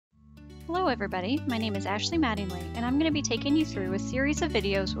Hello everybody, my name is Ashley Mattingly, and I'm going to be taking you through a series of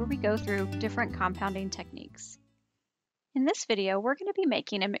videos where we go through different compounding techniques. In this video, we're going to be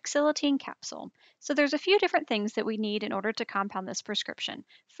making a Mexiletine capsule. So there's a few different things that we need in order to compound this prescription.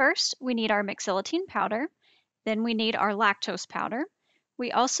 First, we need our Mexiletine powder, then we need our lactose powder.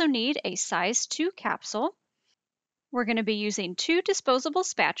 We also need a size 2 capsule. We're going to be using 2 disposable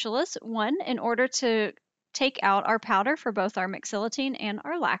spatulas, one in order to take out our powder for both our Mexiletine and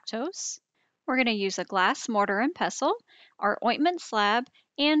our lactose. We're going to use a glass mortar and pestle, our ointment slab,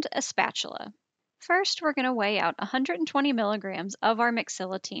 and a spatula. First, we're going to weigh out 120 milligrams of our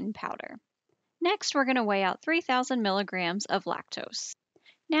Mexiletine powder. Next, we're going to weigh out 3,000 milligrams of lactose.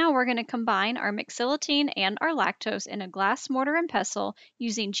 Now we're going to combine our Mexiletine and our lactose in a glass mortar and pestle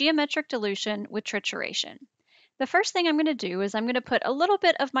using geometric dilution with trituration. The first thing I'm going to do is I'm going to put a little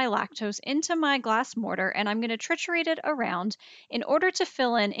bit of my lactose into my glass mortar and I'm going to triturate it around in order to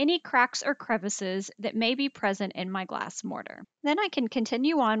fill in any cracks or crevices that may be present in my glass mortar. Then I can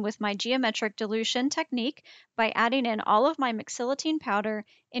continue on with my geometric dilution technique by adding in all of my Mexiletine powder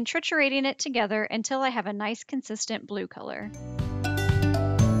and triturating it together until I have a nice consistent blue color.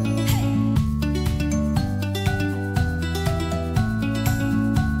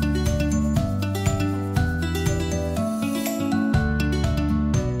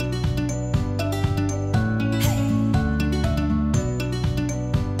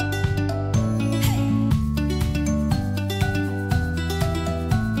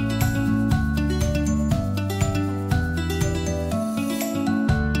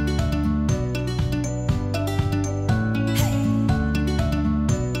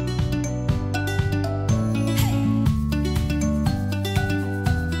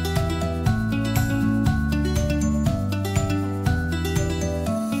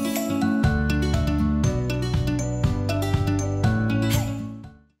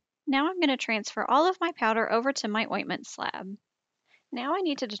 Now I'm going to transfer all of my powder over to my ointment slab. Now I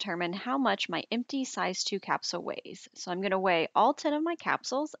need to determine how much my empty size 2 capsule weighs. So I'm going to weigh all 10 of my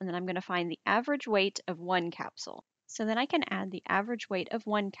capsules and then I'm going to find the average weight of one capsule. So then I can add the average weight of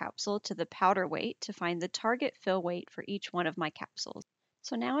one capsule to the powder weight to find the target fill weight for each one of my capsules.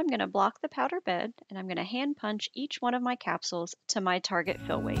 So now I'm going to block the powder bed and I'm going to hand punch each one of my capsules to my target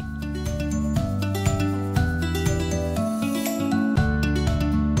fill weight.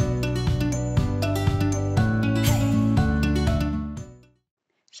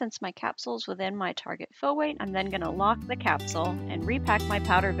 Since my capsule is within my target fill weight, I'm then going to lock the capsule and repack my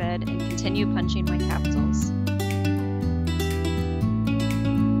powder bed and continue punching my capsules.